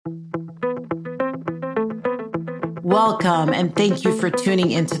Welcome, and thank you for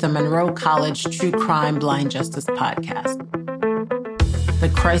tuning into the Monroe College True Crime Blind Justice Podcast. The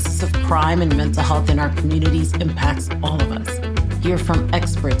crisis of crime and mental health in our communities impacts all of us. Hear from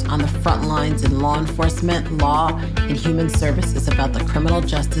experts on the front lines in law enforcement, law, and human services about the criminal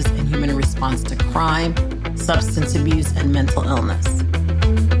justice and human response to crime, substance abuse, and mental illness.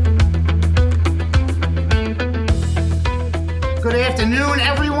 Good afternoon,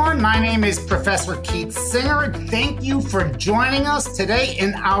 everyone. My name is Professor Keith Singer. Thank you for joining us today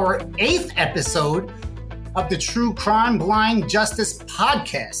in our 8th episode of the True Crime Blind Justice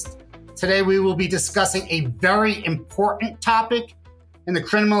Podcast. Today, we will be discussing a very important topic in the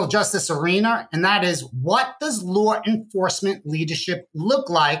criminal justice arena, and that is, what does law enforcement leadership look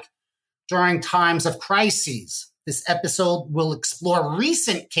like during times of crises? This episode will explore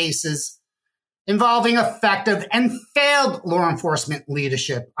recent cases involving effective and failed law enforcement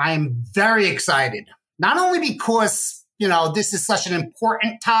leadership. I am very excited, not only because, this is such an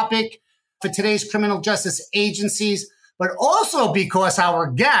important topic for today's criminal justice agencies, but also because our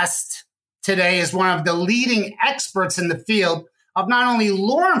guest today is one of the leading experts in the field of not only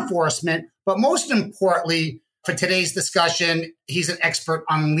law enforcement, but most importantly, for today's discussion, he's an expert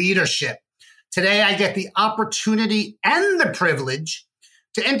on leadership. Today, I get the opportunity and the privilege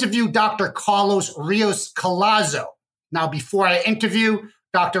to interview Dr. Carlos Rios-Collazo. Now, before I interview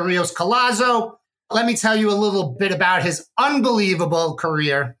Dr. Rios-Collazo, let me tell you a little bit about his unbelievable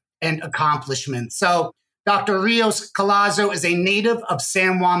career and accomplishments. So, Dr. Rios-Collazo is a native of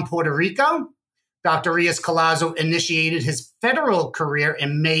San Juan, Puerto Rico. Dr. Rios-Collazo initiated his federal career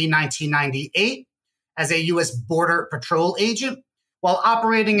in May 1998 as a U.S. Border Patrol agent. While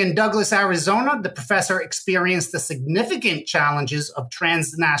operating in Douglas, Arizona, the professor experienced the significant challenges of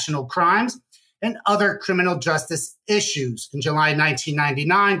transnational crimes and other criminal justice issues. In July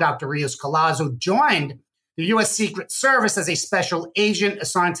 1999, Dr. Rios-Collazo joined the U.S. Secret Service as a special agent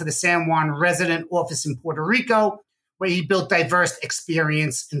assigned to the San Juan resident office in Puerto Rico, where he built diverse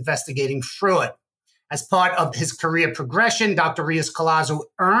experience investigating fraud. As part of his career progression, Dr. Rios-Collazo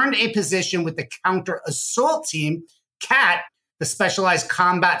earned a position with the Counter Assault Team, CAT, the Specialized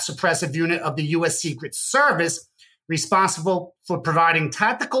Combat Suppressive Unit of the U.S. Secret Service, responsible for providing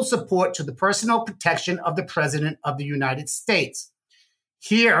tactical support to the personal protection of the President of the United States.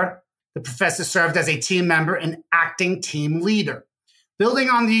 Here, the professor served as a team member and acting team leader. Building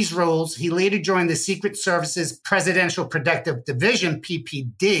on these roles, he later joined the Secret Service's Presidential Protective Division,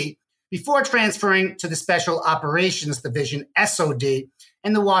 PPD, before transferring to the Special Operations Division, SOD,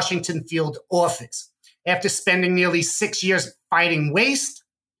 in the Washington Field Office. After spending nearly 6 years fighting waste,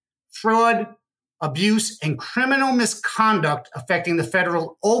 fraud, abuse, and criminal misconduct affecting the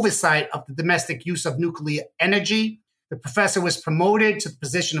federal oversight of the domestic use of nuclear energy, the professor was promoted to the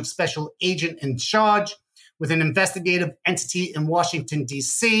position of special agent in charge with an investigative entity in Washington,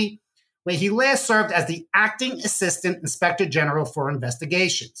 D.C., where he last served as the acting assistant inspector general for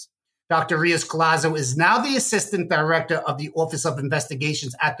investigations. Dr. Rios-Collazo is now the Assistant Director of the Office of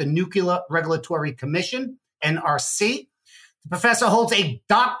Investigations at the Nuclear Regulatory Commission, NRC. The professor holds a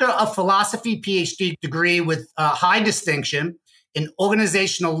Doctor of Philosophy PhD degree with high distinction in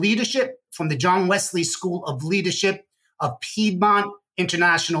organizational leadership from the John Wesley School of Leadership of Piedmont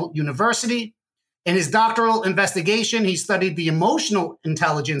International University. In his doctoral investigation, he studied the emotional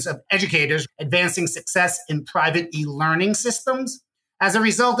intelligence of educators, advancing success in private e-learning systems. As a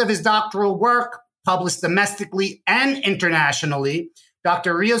result of his doctoral work, published domestically and internationally,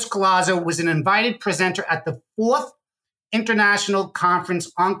 Dr. Rios-Collazo was an invited presenter at the 4th International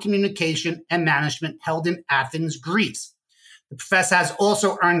Conference on Communication and Management held in Athens, Greece. The professor has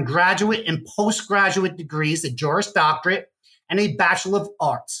also earned graduate and postgraduate degrees, a Juris Doctorate, and a Bachelor of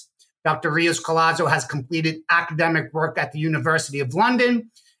Arts. Dr. Rios-Collazo has completed academic work at the University of London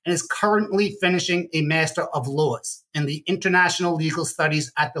and is currently finishing a Master of Laws in the International Legal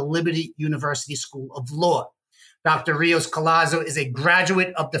Studies at the Liberty University School of Law. Dr. Rios-Collazo is a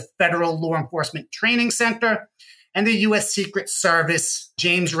graduate of the Federal Law Enforcement Training Center and the U.S. Secret Service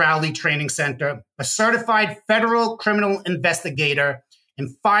James Rowley Training Center, a certified federal criminal investigator and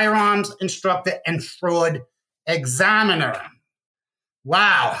firearms instructor and fraud examiner.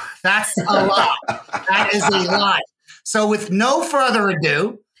 Wow, that's a lot. That is a lot. So with no further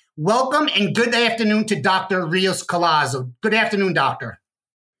ado, welcome and good afternoon to Dr. Rios-Collazo. Good afternoon, doctor.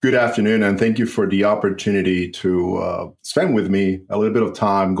 Good afternoon, and thank you for the opportunity to spend with me a little bit of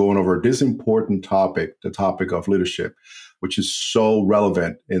time going over this important topic, the topic of leadership, which is so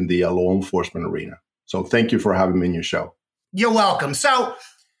relevant in the law enforcement arena. So thank you for having me in your show. You're welcome. So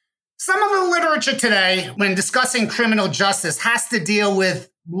some of the literature today, when discussing criminal justice, has to deal with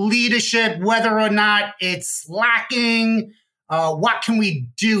leadership, whether or not it's lacking? What can we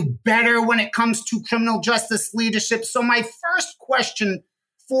do better when it comes to criminal justice leadership? So my first question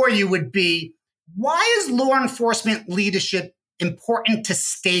for you would be, why is law enforcement leadership important to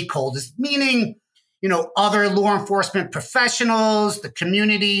stakeholders, meaning, other law enforcement professionals, the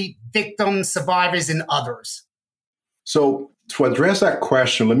community, victims, survivors, and others? So to address that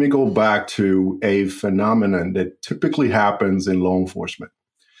question, let me go back to a phenomenon that typically happens in law enforcement.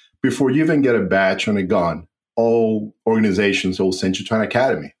 Before you even get a badge and a gun, all organizations will send you to an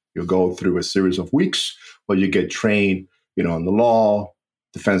academy. You'll go through a series of weeks where you get trained, on the law,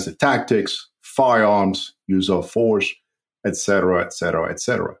 defensive tactics, firearms, use of force, et cetera, et cetera, et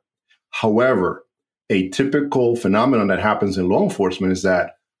cetera. However, a typical phenomenon that happens in law enforcement is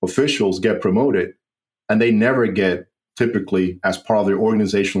that officials get promoted and they never get, typically as part of their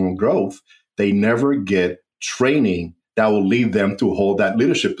organizational growth, they never get training that will lead them to hold that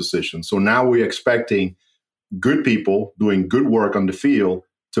leadership position. So now we're expecting good people doing good work on the field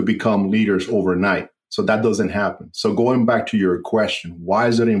to become leaders overnight. So that doesn't happen. So going back to your question, why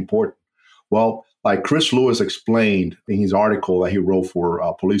is it important? Well, like Chris Lewis explained in his article that he wrote for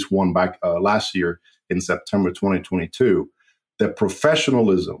Police One back last year in September 2022, the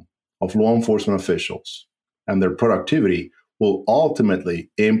professionalism of law enforcement officials and their productivity will ultimately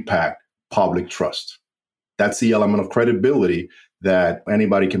impact public trust. That's the element of credibility that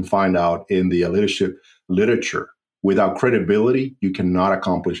anybody can find out in the leadership literature. Without credibility, you cannot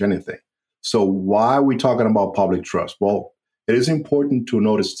accomplish anything. So why are we talking about public trust? Well, it is important to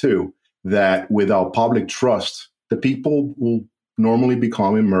notice too that without public trust, the people will normally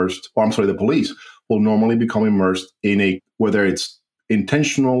become immersed, the police will normally become immersed in whether it's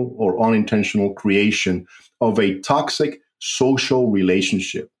intentional or unintentional creation of a toxic social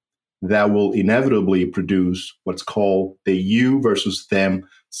relationship that will inevitably produce what's called the you versus them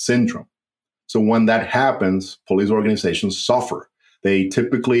syndrome. So when that happens, police organizations suffer. They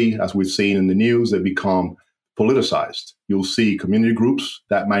typically, as we've seen in the news, they become politicized. You'll see community groups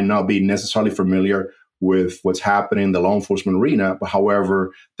that might not be necessarily familiar with what's happening in the law enforcement arena, but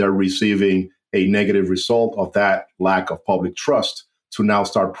however, they're receiving a negative result of that lack of public trust to now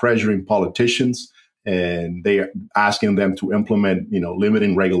start pressuring politicians, and they're asking them to implement,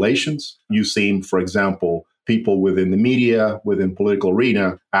 limiting regulations. You've seen, for example, people within the media, within political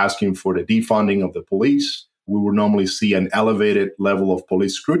arena, asking for the defunding of the police. We would normally see an elevated level of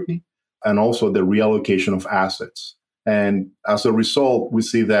police scrutiny and also the reallocation of assets. And as a result, we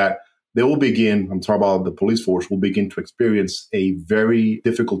see that they will begin, I'm talking about the police force, will begin to experience a very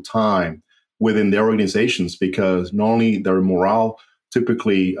difficult time within their organizations because not only their morale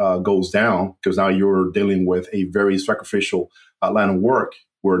typically goes down because now you're dealing with a very sacrificial line of work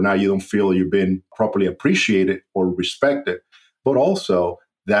where now you don't feel you've been properly appreciated or respected, but also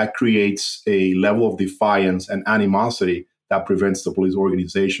that creates a level of defiance and animosity that prevents the police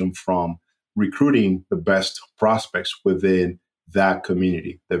organization from recruiting the best prospects within that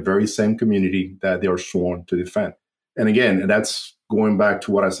community, the very same community that they are sworn to defend. And again, that's going back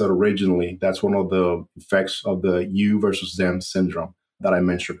to what I said originally, that's one of the effects of the you versus them syndrome that I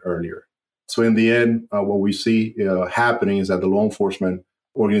mentioned earlier. So in the end, what we see happening is that the law enforcement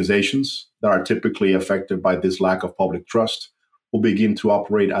organizations that are typically affected by this lack of public trust will begin to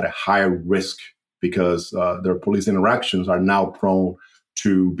operate at a higher risk because their police interactions are now prone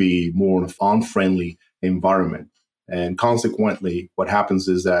to be more of an unfriendly environment. And consequently, what happens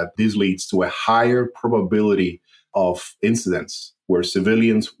is that this leads to a higher probability of incidents where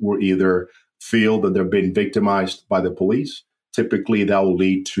civilians will either feel that they're being victimized by the police. Typically, that will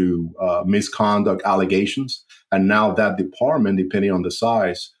lead to misconduct allegations. And now that department, depending on the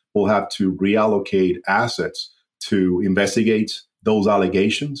size, will have to reallocate assets to investigate those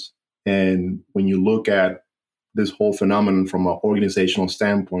allegations. And when you look at this whole phenomenon from an organizational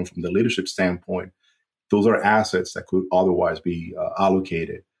standpoint, from the leadership standpoint, those are assets that could otherwise be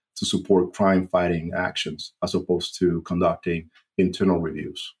allocated to support crime-fighting actions as opposed to conducting internal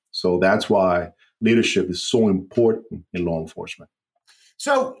reviews. So that's why leadership is so important in law enforcement.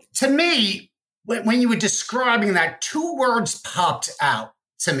 So to me, when you were describing that, two words popped out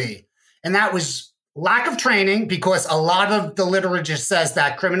to me, and that was lack of training, because a lot of the literature says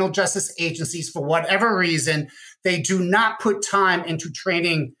that criminal justice agencies, for whatever reason, they do not put time into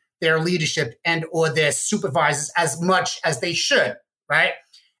training their leadership and or their supervisors as much as they should, right?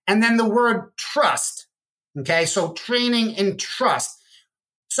 And then the word trust, okay? So training and trust.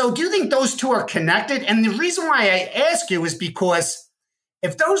 So do you think those two are connected? And the reason why I ask you is because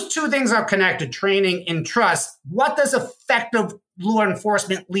if those two things are connected, training and trust, what does effective law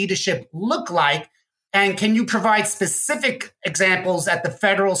enforcement leadership look like? And can you provide specific examples at the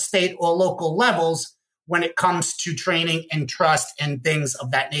federal, state, or local levels when it comes to training and trust and things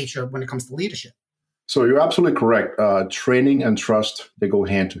of that nature when it comes to leadership? So you're absolutely correct. Training and trust, they go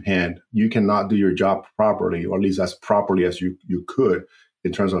hand to hand. You cannot do your job properly, or at least as properly as you could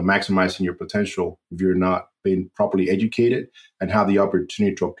in terms of maximizing your potential if you're not being properly educated and have the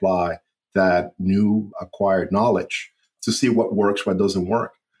opportunity to apply that new acquired knowledge to see what works, what doesn't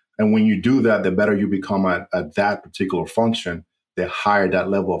work. And when you do that, the better you become at that particular function, the higher that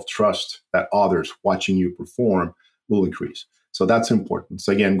level of trust that others watching you perform will increase. So that's important.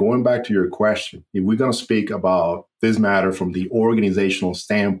 So again, going back to your question, if we're going to speak about this matter from the organizational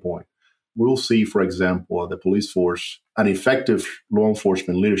standpoint, we'll see, for example, the police force, an effective law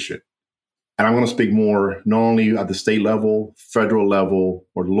enforcement leadership. And I'm going to speak more not only at the state level, federal level,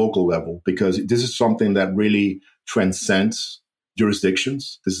 or local level, because this is something that really transcends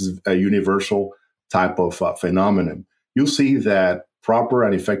jurisdictions. This is a universal type of phenomenon. You'll see that proper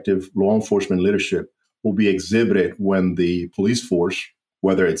and effective law enforcement leadership will be exhibited when the police force,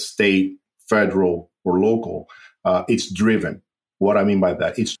 whether it's state, federal, or local, it's driven. What I mean by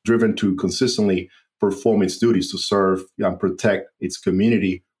that, it's driven to consistently perform its duties to serve and protect its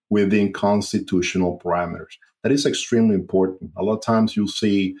community within constitutional parameters. That is extremely important. A lot of times you'll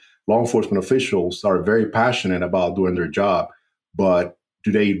see law enforcement officials are very passionate about doing their job, but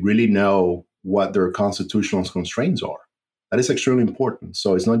do they really know what their constitutional constraints are? That is extremely important.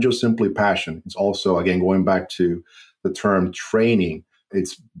 So it's not just simply passion. It's also, again, going back to the term training,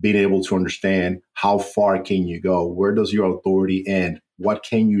 it's being able to understand how far can you go? Where does your authority end? What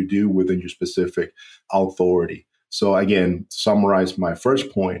can you do within your specific authority? So again, summarize my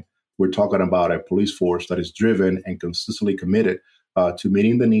first point, we're talking about a police force that is driven and consistently committed to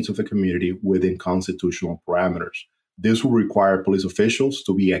meeting the needs of the community within constitutional parameters. This will require police officials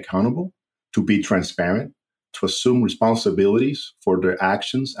to be accountable, to be transparent, to assume responsibilities for their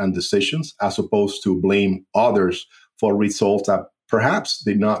actions and decisions, as opposed to blame others for results that perhaps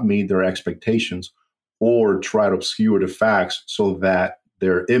did not meet their expectations, or try to obscure the facts so that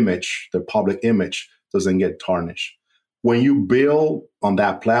their image, their public image, doesn't get tarnished. When you build on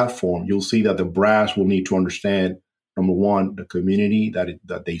that platform, you'll see that the brass will need to understand, number one, the community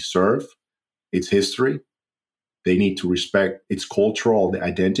that they serve, its history. They need to respect its cultural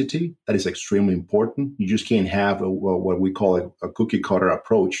identity. That is extremely important. You just can't have what we call a cookie cutter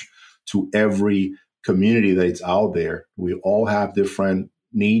approach to every community that is out there. We all have different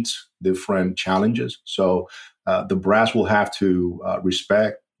needs, different challenges. So the brass will have to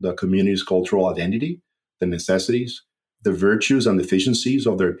respect the community's cultural identity, the necessities, the virtues and deficiencies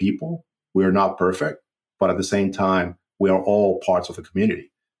of their people. We are not perfect, but at the same time, we are all parts of the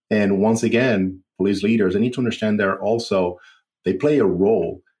community. And once again, police leaders, they need to understand they play a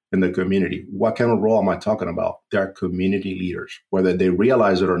role in the community. What kind of role am I talking about? They're community leaders. Whether they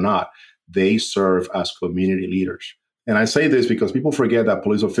realize it or not, they serve as community leaders. And I say this because people forget that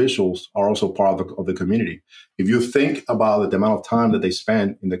police officials are also part of the community. If you think about the amount of time that they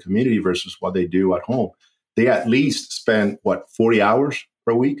spend in the community versus what they do at home, they at least spend, 40 hours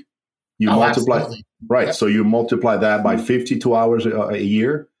per week? You multiply, absolutely. Right. Yep. So you multiply that by 52 hours a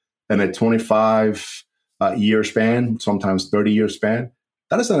year and a 25-year span, sometimes 30-year span.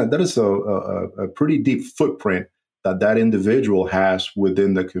 That is a pretty deep footprint that individual has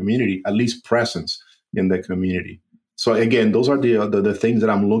within the community, at least presence in the community. So again, those are the things that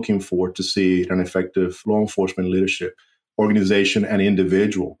I'm looking for to see an effective law enforcement leadership, organization, and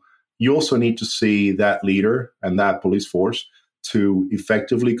individual. You also need to see that leader and that police force to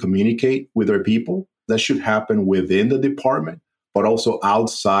effectively communicate with their people. That should happen within the department, but also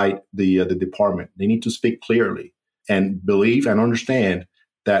outside the department. They need to speak clearly and believe and understand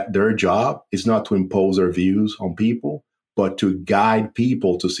that their job is not to impose their views on people, but to guide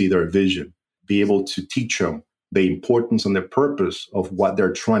people to see their vision, be able to teach them the importance and the purpose of what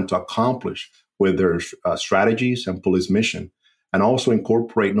they're trying to accomplish with their strategies and police mission, and also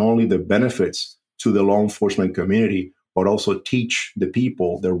incorporate not only the benefits to the law enforcement community, but also teach the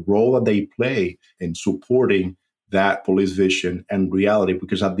people the role that they play in supporting that police vision and reality,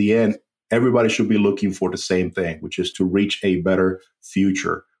 because at the end, everybody should be looking for the same thing, which is to reach a better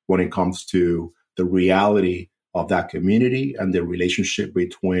future when it comes to the reality of that community and the relationship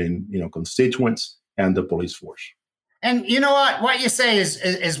between, constituents and the police force. And you know what you say is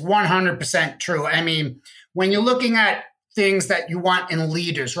 100% true. I mean, when you're looking at things that you want in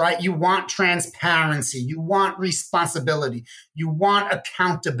leaders, right? You want transparency, you want responsibility, you want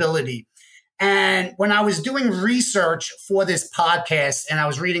accountability. And when I was doing research for this podcast and I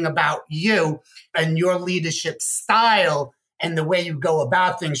was reading about you and your leadership style and the way you go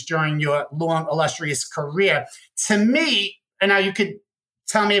about things during your long, illustrious career. To me, and now you could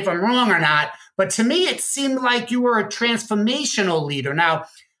tell me if I'm wrong or not, but to me, it seemed like you were a transformational leader. Now,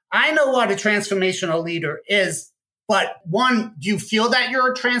 I know what a transformational leader is, but one, do you feel that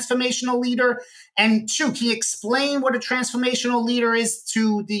you're a transformational leader? And two, can you explain what a transformational leader is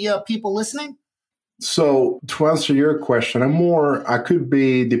to the people listening? So to answer your question, I could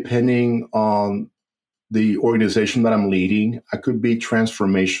be, depending on the organization that I'm leading, I could be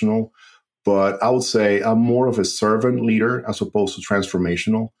transformational, but I would say I'm more of a servant leader as opposed to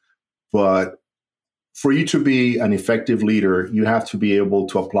transformational. But for you to be an effective leader, you have to be able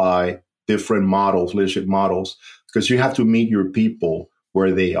to apply different models, leadership models, because you have to meet your people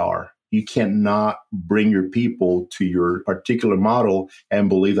where they are. You cannot bring your people to your particular model and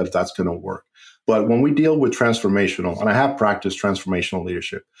believe that that's going to work. But when we deal with transformational, and I have practiced transformational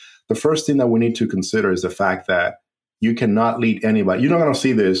leadership, the first thing that we need to consider is the fact that you cannot lead anybody. You're not going to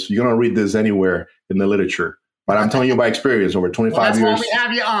see this. You're going to read this anywhere in the literature. But I'm telling you by experience over 25 years. That's why we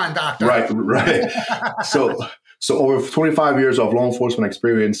have you on, Doctor. Right. So over 25 years of law enforcement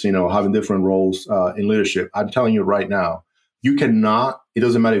experience, having different roles in leadership, I'm telling you right now, you cannot, it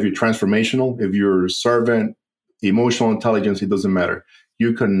doesn't matter if you're transformational, if you're servant, emotional intelligence, it doesn't matter.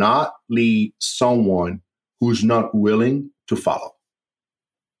 You cannot lead someone who's not willing to follow.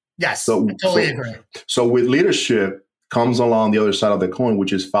 Yes, I totally agree. So with leadership comes along the other side of the coin,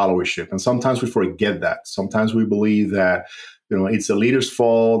 which is followership. And sometimes we forget that. Sometimes we believe that, it's a leader's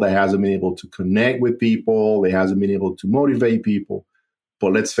fault. They hasn't been able to connect with people. They hasn't been able to motivate people.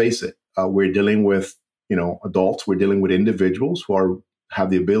 But let's face it, we're dealing with, adults. We're dealing with individuals who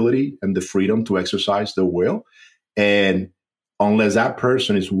have the ability and the freedom to exercise their will. And unless that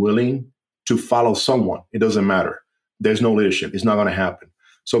person is willing to follow someone, it doesn't matter. There's no leadership. It's not going to happen.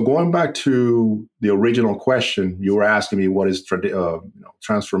 So going back to the original question, you were asking me what is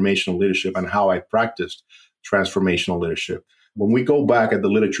transformational leadership and how I practiced transformational leadership. When we go back at the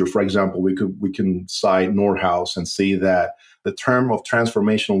literature, for example, we can cite Nordhaus and see that the term of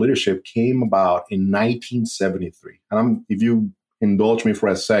transformational leadership came about in 1973. And if you indulge me for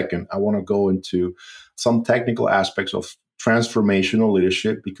a second, I want to go into some technical aspects of transformational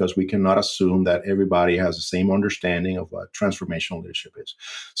leadership, because we cannot assume that everybody has the same understanding of what transformational leadership is.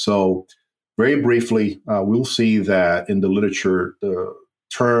 So very briefly, we'll see that in the literature, the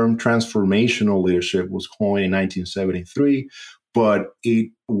term transformational leadership was coined in 1973, but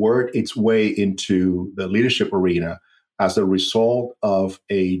it worked its way into the leadership arena as a result of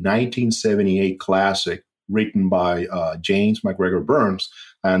a 1978 classic written by James McGregor Burns,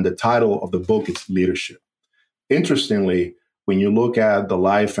 and the title of the book is Leadership. Interestingly, when you look at the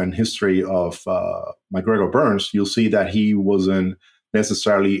life and history of McGregor Burns, you'll see that he wasn't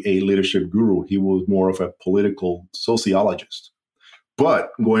necessarily a leadership guru. He was more of a political sociologist.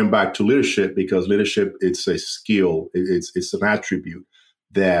 But going back to leadership, because leadership, it's a skill, it's an attribute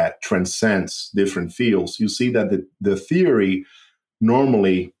that transcends different fields. You see that the theory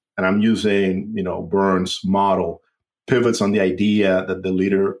normally, and I'm using, Burns' model, pivots on the idea that the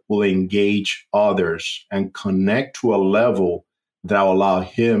leader will engage others and connect to a level that will allow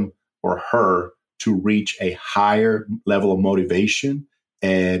him or her to reach a higher level of motivation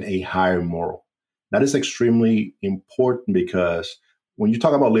and a higher moral. That is extremely important, because when you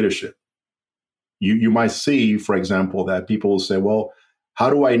talk about leadership, you might see, for example, that people will say, well, how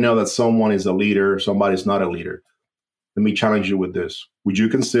do I know that someone is a leader, somebody's not a leader? Let me challenge you with this. Would you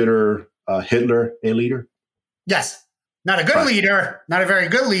consider Hitler a leader? Yes. Not a good leader, not a very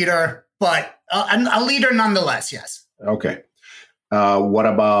good leader, but a leader nonetheless, yes. Okay. What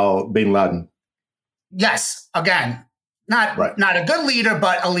about Bin Laden? Yes. Again, not a good leader,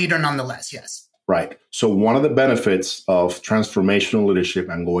 but a leader nonetheless, yes. Right. So one of the benefits of transformational leadership,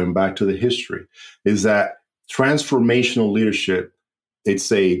 and going back to the history, is that transformational leadership,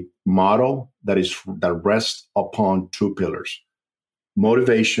 it's a model that rests upon two pillars: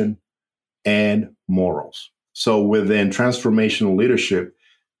 motivation and morals. So within transformational leadership,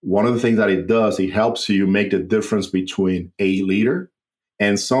 one of the things that it does, it helps you make the difference between a leader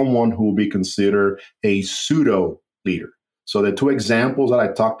and someone who will be considered a pseudo leader. So the two examples that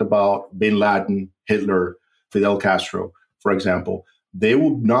I talked about, Bin Laden, Hitler, Fidel Castro, for example, they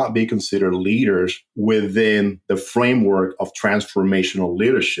would not be considered leaders within the framework of transformational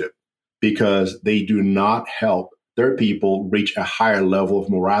leadership, because they do not help their people reach a higher level of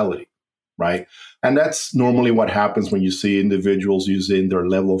morality. Right. And that's normally what happens when you see individuals using their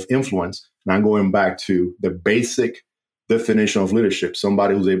level of influence. And I'm going back to the basic definition of leadership: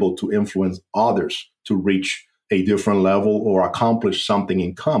 somebody who's able to influence others to reach a different level or accomplish something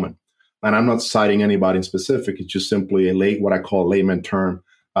in common. and I'm not citing anybody in specific, it's just simply what I call layman term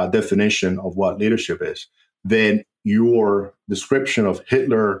definition of what leadership is, then your description of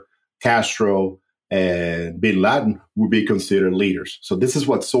Hitler, Castro, and Bin Laden would be considered leaders. So this is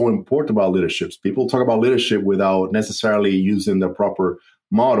what's so important about leadership. People talk about leadership without necessarily using the proper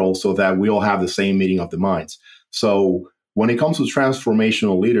model so that we all have the same meeting of the minds. So when it comes to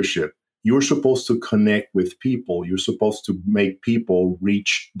transformational leadership, you're supposed to connect with people. You're supposed to make people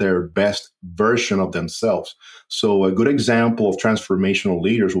reach their best version of themselves. So a good example of transformational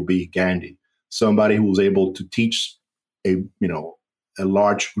leaders will be Gandhi, somebody who was able to teach a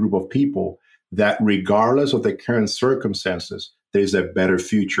large group of people that regardless of the current circumstances, there's a better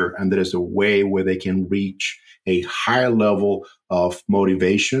future and there is a way where they can reach a higher level of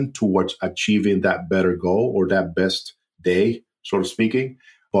motivation towards achieving that better goal or that best day, sort of speaking,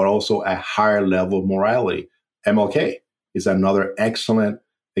 but also a higher level of morality. MLK is another excellent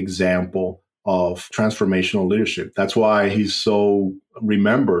example of transformational leadership. That's why he's so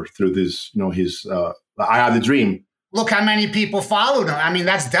remembered through this, his I Have the Dream. Look how many people followed him. I mean,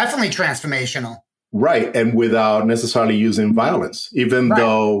 that's definitely transformational. Right. And without necessarily using violence, even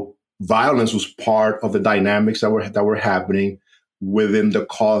though violence was part of the dynamics that were happening within the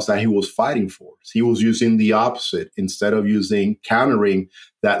cause that he was fighting for. He was using the opposite. Instead of countering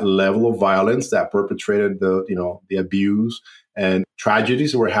that level of violence that perpetrated the abuse and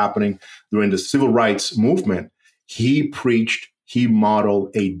tragedies that were happening during the civil rights movement, he modeled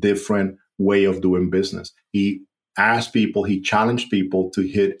a different way of doing business. He challenged people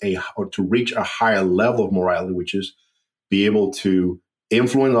to reach a higher level of morality, which is be able to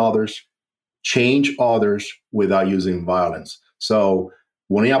influence others, change others without using violence. So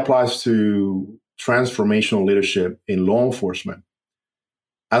when it applies to transformational leadership in law enforcement,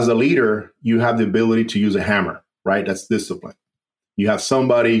 as a leader, you have the ability to use a hammer, right? That's discipline. You have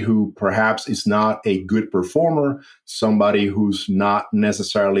somebody who perhaps is not a good performer, somebody who's not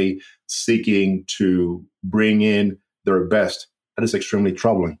necessarily seeking to bring in their best. That is extremely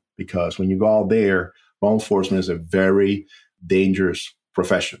troubling because when you go out there, law enforcement is a very dangerous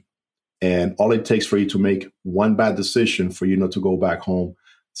profession. And all it takes for you to make one bad decision for you not to go back home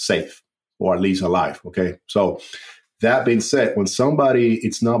safe or at least alive. Okay. So that being said, when somebody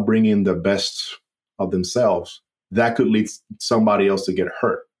is not bringing the best of themselves, that could lead somebody else to get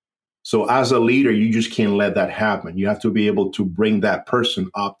hurt. So as a leader, you just can't let that happen. You have to be able to bring that person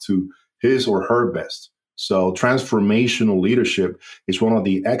up to his or her best. So transformational leadership is one of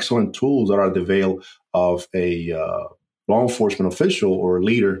the excellent tools that are at the avail of a law enforcement official or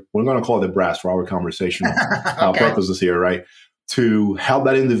leader. We're going to call it the brass for our conversational purposes here, right? To help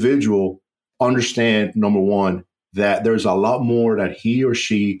that individual understand, number one, that there's a lot more that he or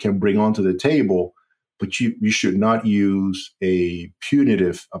she can bring onto the table, but you should not use a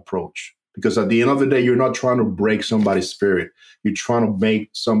punitive approach. Because at the end of the day, you're not trying to break somebody's spirit. You're trying to make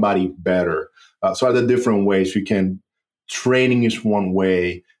somebody better. So are the different ways you can. Training is one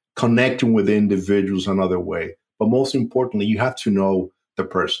way, connecting with individuals another way. But most importantly, you have to know the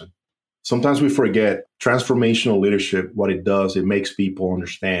person. Sometimes we forget transformational leadership. What it does, it makes people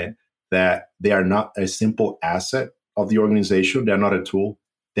understand that they are not a simple asset of the organization. They're not a tool.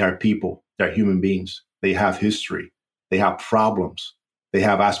 They are people. They're human beings. They have history. They have problems. They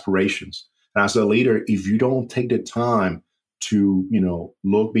have aspirations. And as a leader, if you don't take the time to,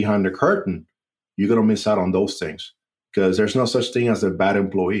 look behind the curtain, you're going to miss out on those things because there's no such thing as a bad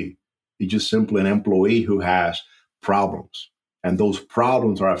employee. You're just simply an employee who has problems. And those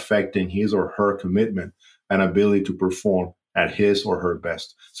problems are affecting his or her commitment and ability to perform at his or her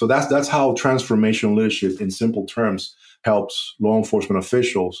best. So that's how transformational leadership, in simple terms, helps law enforcement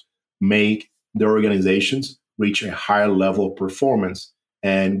officials make their organizations reach a higher level of performance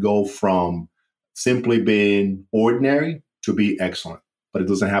and go from simply being ordinary to be excellent. But it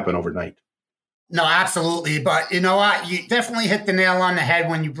doesn't happen overnight. No, absolutely. But you know what? You definitely hit the nail on the head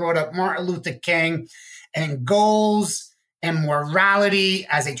when you brought up Martin Luther King and goals and morality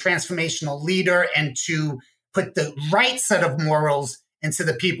as a transformational leader and to put the right set of morals into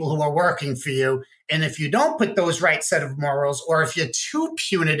the people who are working for you. And if you don't put those right set of morals, or if you're too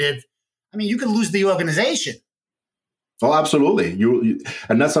punitive, I mean, you could lose the organization. Oh, absolutely.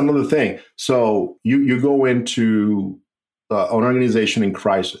 And that's another thing. So you go into an organization in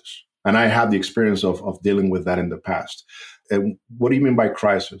crisis. And I have the experience of dealing with that in the past. And what do you mean by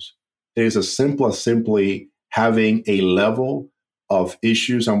crisis? It is as simple as simply having a level of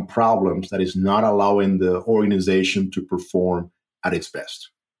issues and problems that is not allowing the organization to perform at its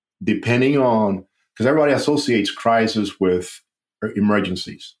best. Depending on, because everybody associates crisis with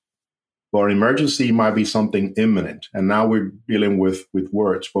emergencies. Well, an emergency might be something imminent. And now we're dealing with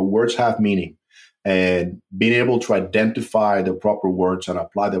words, but words have meaning. And being able to identify the proper words and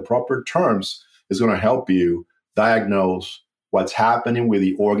apply the proper terms is going to help you diagnose what's happening with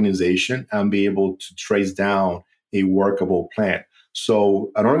the organization and be able to trace down a workable plan.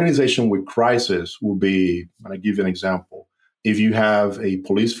 So an organization with crisis will be, and I give you an example. If you have a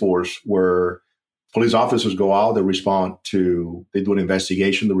police force where police officers go out, they do an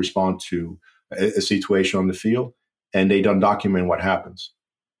investigation, they respond to a situation on the field, and they don't document what happens.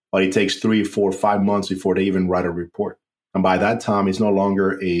 But it takes 3, 4, 5 months before they even write a report. And by that time, it's no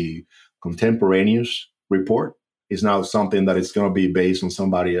longer a contemporaneous report. It's now something that is going to be based on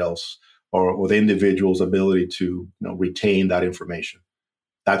somebody else or the individual's ability to retain that information.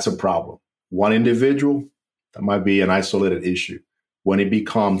 That's a problem. One individual, that might be an isolated issue. When it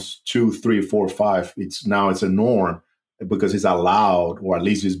becomes 2, 3, 4, 5, it's a norm because it's allowed, or at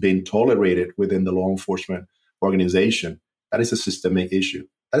least it's being tolerated within the law enforcement organization. That is a systemic issue.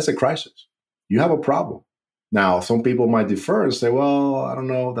 That is a crisis. You have a problem. Now, some people might defer and say, well, I don't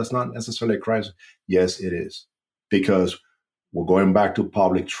know, that's not necessarily a crisis. Yes, it is. Because we're going back to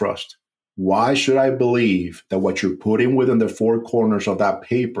public trust. Why should I believe that what you're putting within the four corners of that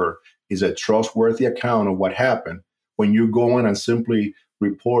paper is a trustworthy account of what happened when you're going and simply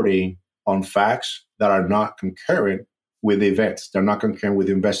reporting on facts that are not concurrent with events? They're not concurrent with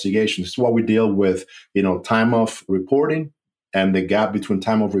investigations. It's what we deal with, time of reporting and the gap between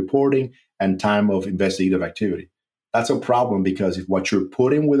time of reporting and time of investigative activity. That's a problem because if what you're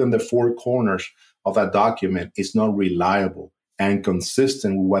putting within the four corners of that document is not reliable and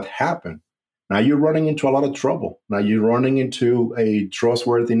consistent with what happened, now you're running into a lot of trouble. Now you're running into a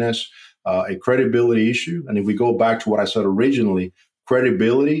trustworthiness, a credibility issue. And if we go back to what I said originally,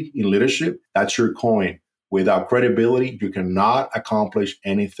 credibility in leadership, that's your coin. Without credibility, you cannot accomplish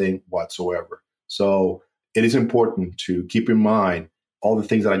anything whatsoever. So it is important to keep in mind all the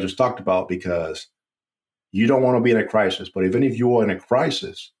things that I just talked about, because you don't want to be in a crisis. But even if you are in a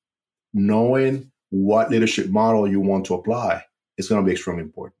crisis, knowing what leadership model you want to apply is going to be extremely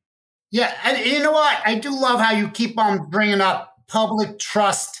important. Yeah. And you know what? I do love how you keep on bringing up public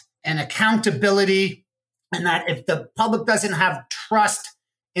trust and accountability, and that if the public doesn't have trust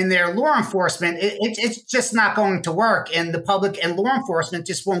in their law enforcement, it's just not going to work. And the public and law enforcement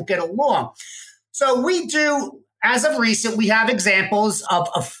just won't get along. So we do, as of recent, we have examples of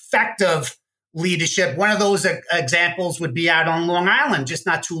effective leadership. One of those examples would be out on Long Island just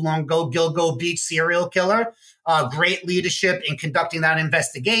not too long ago, Gilgo Beach serial killer. Great leadership in conducting that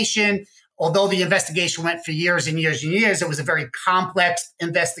investigation. Although the investigation went for years and years and years, it was a very complex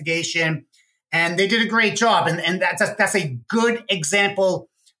investigation, and they did a great job. And that's a good example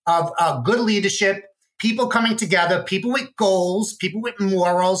of good leadership, people coming together, people with goals, people with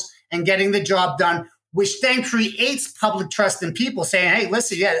morals, and getting the job done, which then creates public trust in people saying, hey,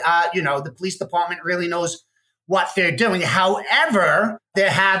 listen, the police department really knows what they're doing. However,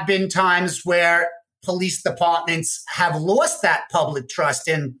 there have been times where police departments have lost that public trust.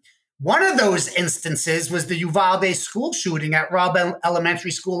 And one of those instances was the Uvalde school shooting at Robb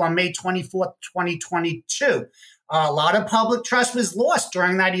Elementary School on May 24th, 2022. A lot of public trust was lost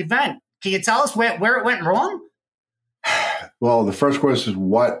during that event. Can you tell us where it went wrong? Well, the first question is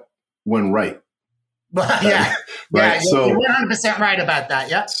what went right? Yeah. Right. Yeah, so you're 100% right about that.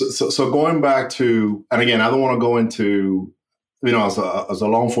 Yeah. So going back to, and again, I don't want to go into, as a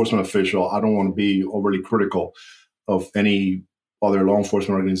law enforcement official, I don't want to be overly critical of any other law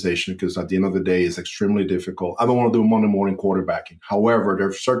enforcement organization, because at the end of the day, it's extremely difficult. I don't want to do Monday morning quarterbacking. However, there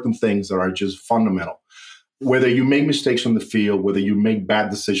are certain things that are just fundamental. Whether you make mistakes on the field, whether you make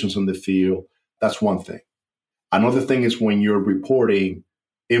bad decisions on the field, that's one thing. Another thing is when you're reporting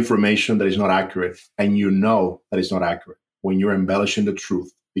information that is not accurate and you know that it's not accurate, when you're embellishing the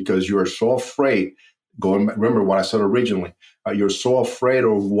truth because you are so afraid. Remember what I said originally, you're so afraid,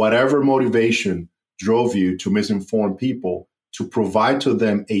 or whatever motivation drove you to misinform people, to provide to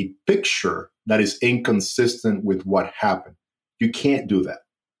them a picture that is inconsistent with what happened. You can't do that.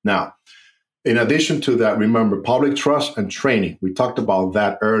 Now, in addition to that, remember public trust and training. We talked about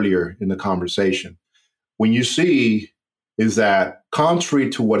that earlier in the conversation. When you see is that contrary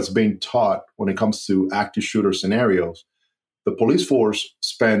to what is being taught when it comes to active shooter scenarios, the police force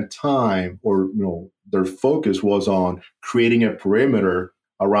spent time, or their focus was on creating a perimeter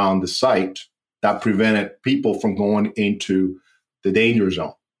around the site that prevented people from going into the danger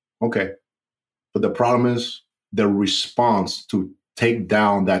zone. Okay. But the problem is the response to take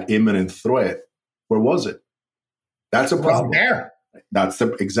down that imminent threat. Where was it? That's a problem. There. That's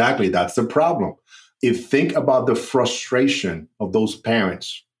the problem. Think about the frustration of those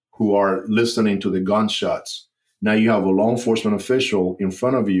parents who are listening to the gunshots. Now you have a law enforcement official in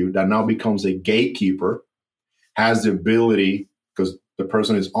front of you that now becomes a gatekeeper, has the ability, because the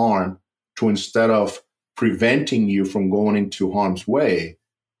person is armed, to instead of preventing you from going into harm's way,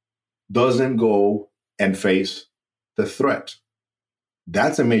 doesn't go and face the threat.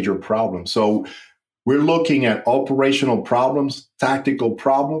 That's a major problem. So we're looking at operational problems, tactical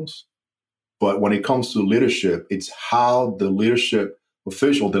problems, but when it comes to leadership, it's how the leadership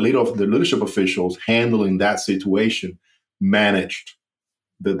official, the leadership officials handling that situation managed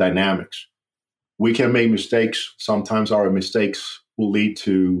the dynamics. We can make mistakes. Sometimes our mistakes will lead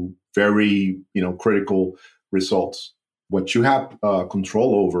to very, critical results. What you have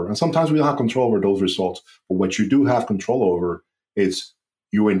control over, and sometimes we don't have control over those results, but what you do have control over is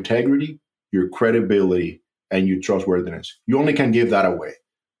your integrity, your credibility, and your trustworthiness. You only can give that away.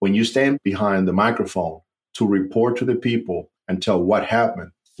 When you stand behind the microphone to report to the people and tell what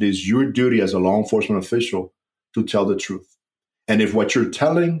happened, it is your duty as a law enforcement official to tell the truth. And if what you're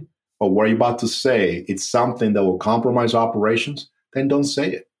telling or what you're about to say, it's something that will compromise operations, then don't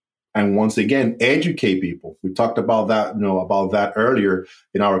say it. And once again, educate people. We talked about that earlier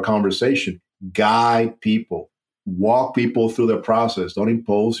in our conversation. Guide people. Walk people through the process. Don't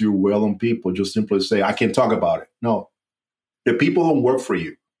impose your will on people. Just simply say, I can't talk about it. No. The people don't work for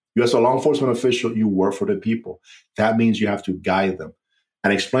you. You as a law enforcement official, you work for the people. That means you have to guide them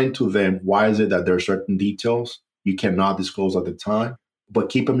and explain to them why is it that there are certain details you cannot disclose at the time, but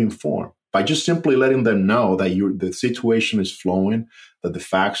keep them informed. By just simply letting them know that the situation is flowing, that the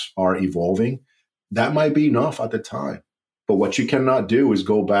facts are evolving, that might be enough at the time. But what you cannot do is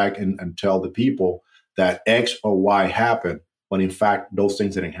go back and tell the people that X or Y happened when in fact those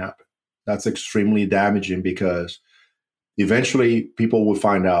things didn't happen. That's extremely damaging because eventually people will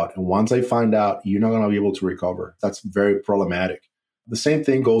find out. And once they find out, you're not going to be able to recover. That's very problematic. The same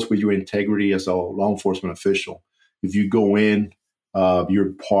thing goes with your integrity as a law enforcement official. If you go in,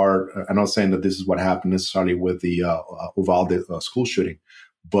 you're part, I'm not saying that this is what happened necessarily with the Uvalde school shooting,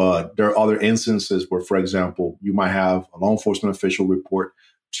 but there are other instances where, for example, you might have a law enforcement official report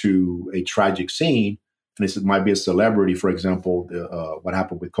to a tragic scene, and it might be a celebrity, for example, what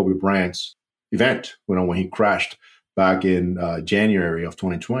happened with Kobe Bryant's event, when he crashed back in January of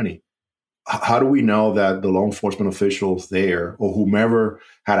 2020. How do we know that the law enforcement officials there or whomever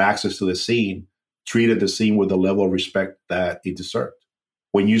had access to the scene treated the scene with the level of respect that it deserved?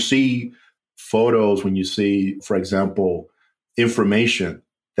 When you see photos, when you see, for example, information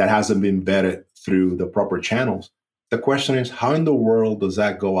that hasn't been vetted through the proper channels, the question is, how in the world does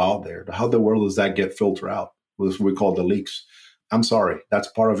that go out there? How in the world does that get filtered out? What we call the leaks. I'm sorry, that's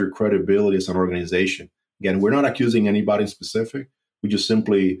part of your credibility as an organization. Again, we're not accusing anybody specific. We just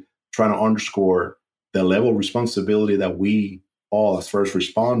simply trying to underscore the level of responsibility that we all as first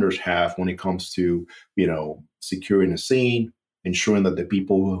responders have when it comes to, securing the scene, ensuring that the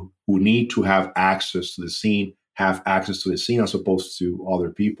people who need to have access to the scene have access to the scene as opposed to other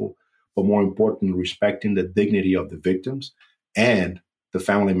people. But more importantly, respecting the dignity of the victims and the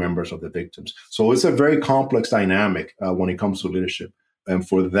family members of the victims. So it's a very complex dynamic when it comes to leadership. And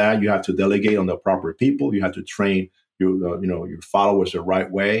for that, you have to delegate on the proper people. You have to train your followers the right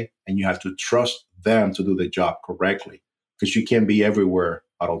way, and you have to trust them to do the job correctly, because you can't be everywhere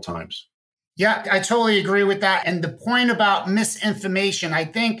at all times. Yeah, I totally agree with that. And the point about misinformation, I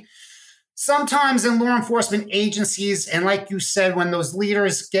think sometimes in law enforcement agencies, and like you said, when those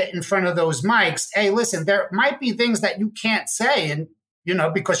leaders get in front of those mics, hey, listen, there might be things that you can't say, and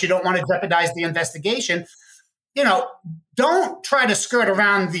because you don't want to jeopardize the investigation. Don't try to skirt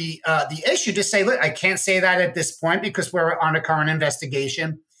around the issue. Just say, look, I can't say that at this point because we're on a current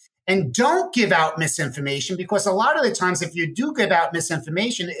investigation. And don't give out misinformation, because a lot of the times if you do give out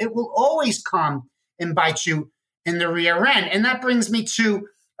misinformation, it will always come and bite you in the rear end. And that brings me to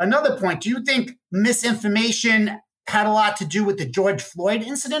another point. Do you think misinformation had a lot to do with the George Floyd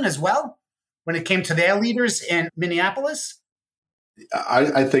incident as well, when it came to their leaders in Minneapolis?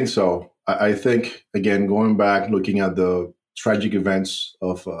 I think so. I think, again, going back, looking at the tragic events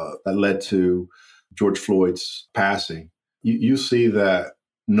of that led to George Floyd's passing, you see that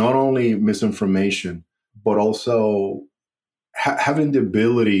not only misinformation, but also having the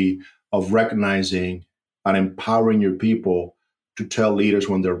ability of recognizing and empowering your people to tell leaders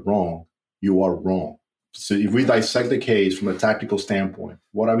when they're wrong, you are wrong. So if we dissect the case from a tactical standpoint,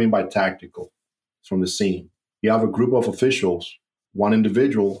 what I mean by tactical is from the scene. You have a group of officials, one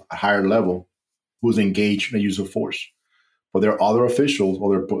individual, a higher level, who's engaged in the use of force. But there are other officials,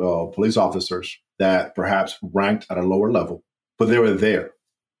 other police officers that perhaps ranked at a lower level, but they were there.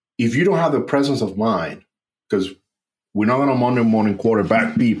 If you don't have the presence of mind, because we're not going to Monday morning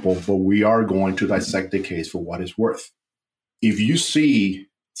quarterback people, but we are going to dissect the case for what it's worth. If you see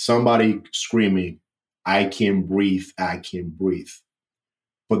somebody screaming, I can't breathe,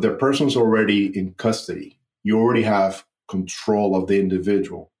 but the person's already in custody, you already have control of the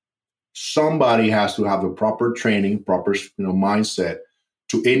individual. Somebody has to have the proper training, proper mindset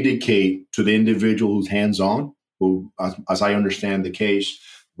to indicate to the individual who's hands-on, who, as I understand the case,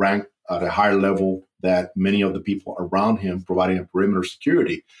 ranked at a higher level that many of the people around him providing a perimeter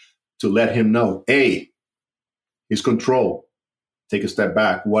security, to let him know, hey, he's control. Take a step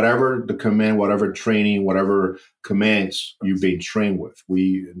back. Whatever the command, whatever training, whatever commands you've been trained with.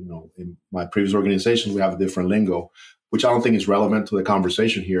 We, in my previous organizations, we have a different lingo, which I don't think is relevant to the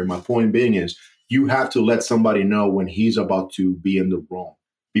conversation here. My point being is you have to let somebody know when he's about to be in the wrong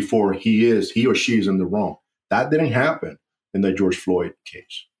before he or she is in the wrong. That didn't happen in the George Floyd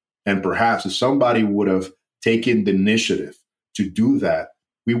case. And perhaps if somebody would have taken the initiative to do that,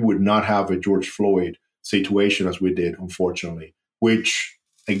 we would not have a George Floyd situation as we did, unfortunately, which,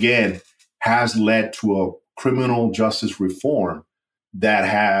 again, has led to a criminal justice reform that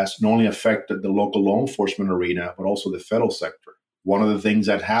has not only affected the local law enforcement arena, but also the federal sector. One of the things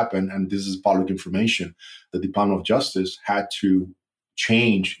that happened, and this is public information, the Department of Justice had to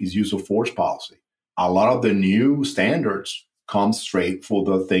change its use of force policy. A lot of the new standards come straight for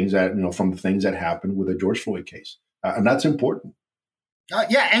the things that, from the things that happened with the George Floyd case. And that's important.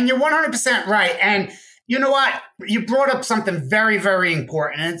 Yeah, and you're 100% right. And you know what? You brought up something very, very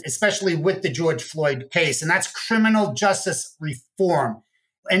important, especially with the George Floyd case, and that's criminal justice reform.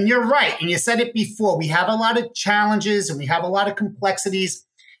 And you're right. And you said it before. We have a lot of challenges and we have a lot of complexities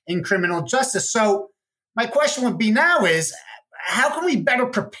in criminal justice. So my question would be now is, how can we better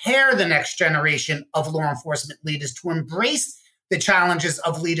prepare the next generation of law enforcement leaders to embrace the challenges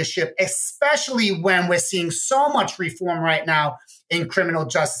of leadership, especially when we're seeing so much reform right now in criminal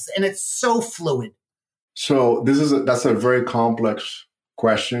justice and it's so fluid? So that's a very complex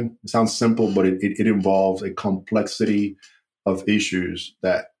question. It sounds simple, but it involves a complexity of issues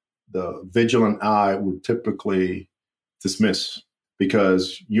that the vigilant eye would typically dismiss,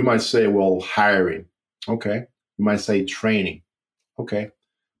 because you might say, well, hiring. Okay. You might say training. Okay.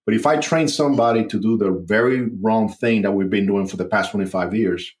 But if I train somebody to do the very wrong thing that we've been doing for the past 25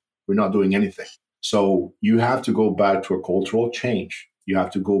 years, we're not doing anything. So you have to go back to a cultural change. You have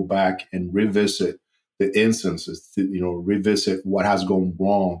to go back and revisit the instances, revisit what has gone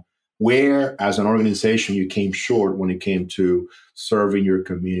wrong, where as an organization you came short when it came to serving your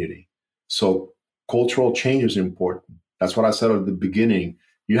community. So cultural change is important. That's what I said at the beginning.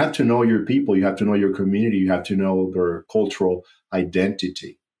 You have to know your people. You have to know your community. You have to know their cultural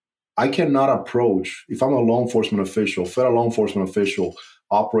identity. I cannot approach, if I'm a law enforcement official, federal law enforcement official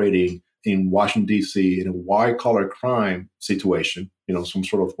operating in Washington, D.C. in a white-collar crime situation, some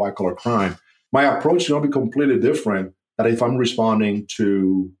sort of white-collar crime, my approach is going to be completely different than if I'm responding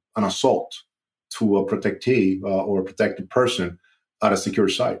to an assault to a protectee or a protected person at a secure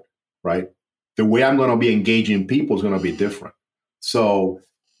site, right? The way I'm going to be engaging people is going to be different. So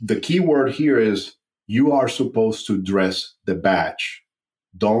the key word here is you are supposed to dress the badge.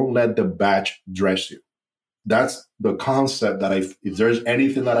 Don't let the badge dress you. That's the concept that if there's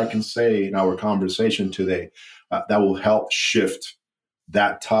anything that I can say in our conversation today that will help shift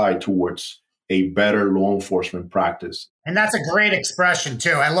that tide towards a better law enforcement practice. And that's a great expression,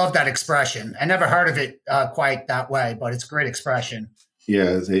 too. I love that expression. I never heard of it quite that way, but it's a great expression.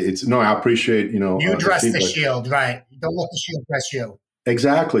 Yeah, I appreciate, You dress the shield, right? Don't let the shield dress you.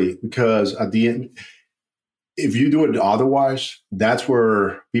 Exactly, because at the end, if you do it otherwise, that's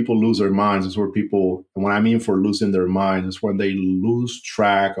where people lose their minds. It's where people, and when I mean for losing their minds, it's when they lose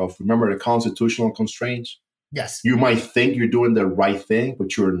track of, remember the constitutional constraints? Yes. You might think you're doing the right thing,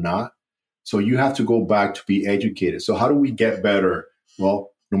 but you're not. So you have to go back to be educated. So how do we get better?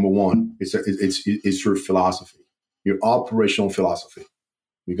 Well, number one, it's your philosophy, your operational philosophy.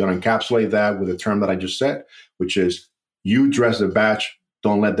 We're going to encapsulate that with a term that I just said, which is you dress the badge,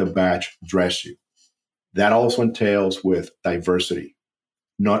 don't let the badge dress you. That also entails with diversity.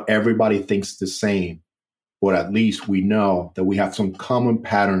 Not everybody thinks the same, but at least we know that we have some common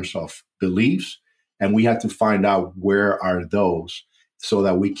patterns of beliefs, and we have to find out where are those so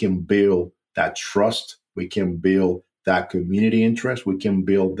that we can build that trust, we can build that community interest, we can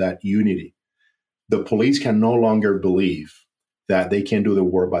build that unity. The police can no longer believe that they can do the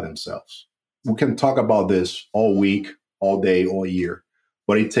work by themselves. We can talk about this all week, all day, all year,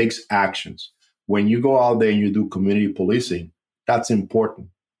 but it takes actions. When you go out there and you do community policing, that's important.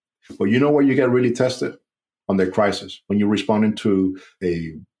 But you know where you get really tested? On the crisis. When you're responding to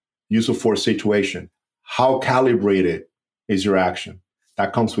a use of force situation, How calibrated is your action?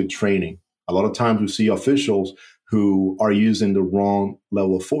 That comes with training. A lot of times we see officials who are using the wrong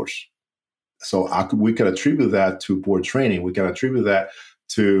level of force. So we can attribute that to poor training. We can attribute that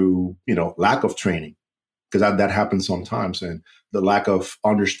to, lack of training, because that happens sometimes, and the lack of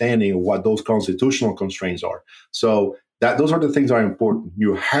understanding of what those constitutional constraints are. So those are the things that are important.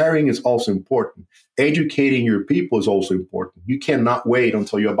 Your hiring is also important. Educating your people is also important. You cannot wait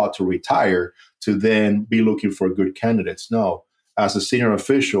until you're about to retire to then be looking for good candidates. No, as a senior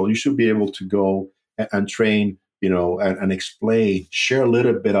official, you should be able to go and train, and explain, share a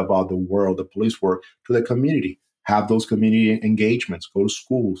little bit about the world, the police work to the community. Have those community engagements, go to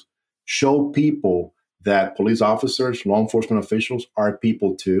schools, show people that police officers, law enforcement officials are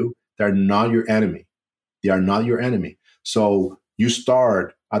people too. They're not your enemy. They are not your enemy. So you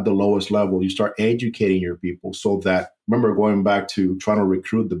start at the lowest level. You start educating your people so that, remember, going back to trying to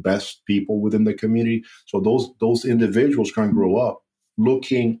recruit the best people within the community. So those individuals can grow up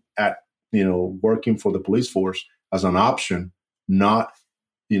looking at, working for the police force as an option, not,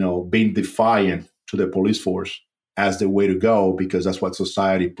 being defiant to the police force as the way to go, because that's what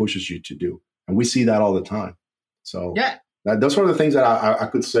society pushes you to do. And we see that all the time. So yeah, those are the things that I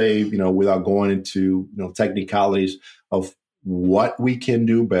could say, without going into, technicalities of what we can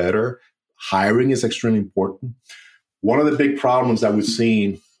do better. Hiring is extremely important. One of the big problems that we've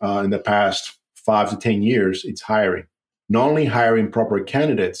seen in the past 5 to 10 years, it's hiring. Not only hiring proper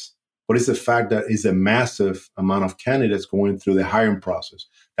candidates, but it's the fact that it's a massive amount of candidates going through the hiring process.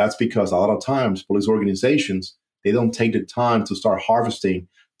 That's because a lot of times police organizations, they don't take the time to start harvesting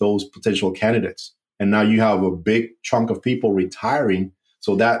those potential candidates. And now you have a big chunk of people retiring.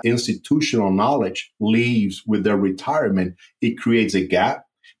 So that institutional knowledge leaves with their retirement. It creates a gap.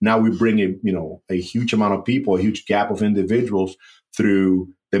 Now we bring a huge amount of people, a huge gap of individuals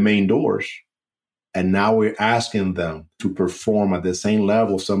through the main doors. And now we're asking them to perform at the same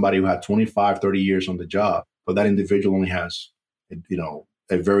level somebody who had 25, 30 years on the job. But that individual only has,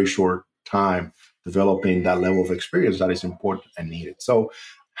 a very short time developing that level of experience that is important and needed. So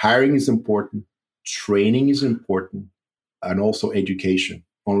hiring is important. Training is important, and also education.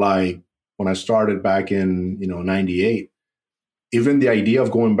 Unlike when I started back in 98, even the idea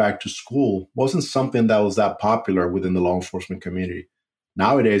of going back to school wasn't something that was that popular within the law enforcement community.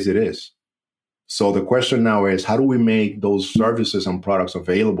 Nowadays it is. So the question now is, how do we make those services and products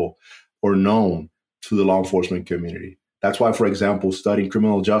available or known to the law enforcement community? That's why, for example, studying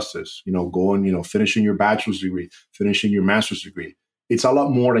criminal justice, finishing your bachelor's degree, finishing your master's degree, it's a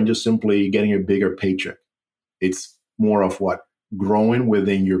lot more than just simply getting a bigger paycheck. It's more of growing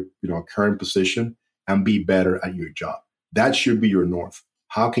within your current position and be better at your job. That should be your north.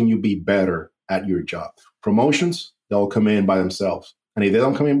 How can you be better at your job? Promotions, they'll come in by themselves. And if they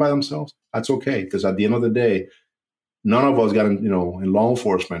don't come in by themselves, that's okay. Because at the end of the day, none of us got in law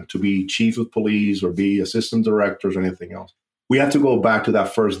enforcement to be chief of police or be assistant directors or anything else. We have to go back to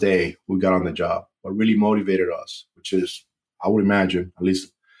that first day we got on the job. What really motivated us, which is, I would imagine, at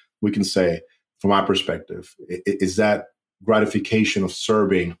least we can say from my perspective, is that gratification of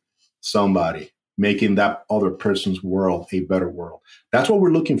serving somebody, making that other person's world a better world. That's what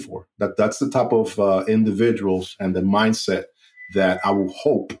we're looking for. That's the type of individuals and the mindset that I will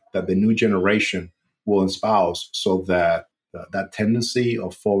hope that the new generation will espouse, so that that tendency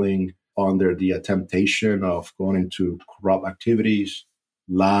of falling under the temptation of going into corrupt activities,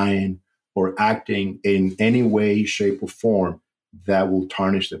 lying, or acting in any way, shape, or form that will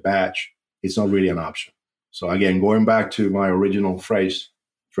tarnish the badge, it's not really an option. So again, going back to my original phrase,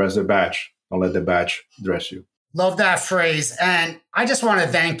 dress the badge, don't let the badge dress you. Love that phrase. And I just want to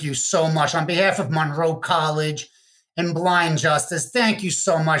thank you so much on behalf of Monroe College and Blind Justice. Thank you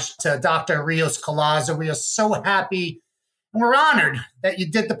so much to Dr. Rios Collazo. We are so happy and we're honored that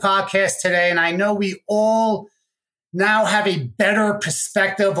you did the podcast today. And I know we all now have a better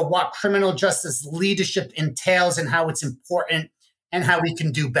perspective of what criminal justice leadership entails and how it's important and how we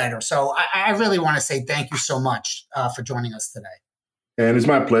can do better. So I really want to say thank you so much for joining us today. And it's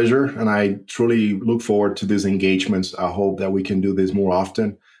my pleasure. And I truly look forward to these engagements. I hope that we can do this more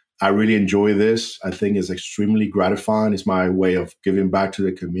often. I really enjoy this. I think it's extremely gratifying. It's my way of giving back to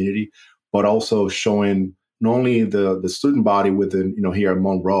the community, but also showing not only the student body within, here at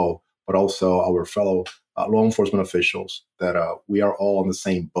Monroe, but also our fellow law enforcement officials that we are all on the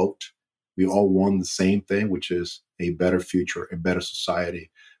same boat. We all want the same thing, which is a better future, a better society,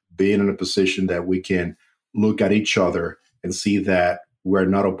 being in a position that we can look at each other and see that we're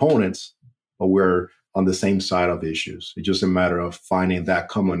not opponents, but we're on the same side of the issues. It's just a matter of finding that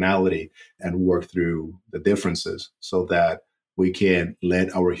commonality and work through the differences so that we can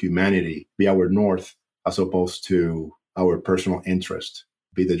let our humanity be our north as opposed to our personal interest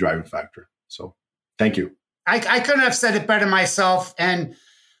be the driving factor. So thank you. I couldn't have said it better myself.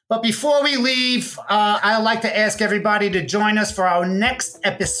 But before we leave, I'd like to ask everybody to join us for our next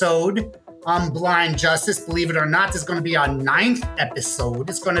episode on Blind Justice. Believe it or not, this is going to be our 9th episode.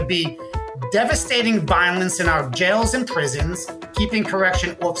 It's going to be devastating violence in our jails and prisons, keeping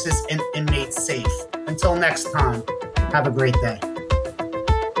correction officers and inmates safe. Until next time, have a great day.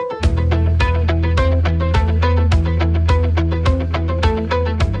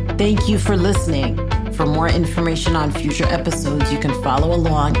 Thank you for listening. For more information on future episodes, you can follow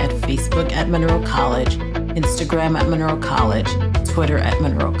along at Facebook at Monroe College, Instagram at Monroe College, Twitter at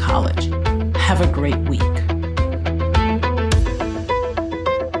Monroe College. Have a great week.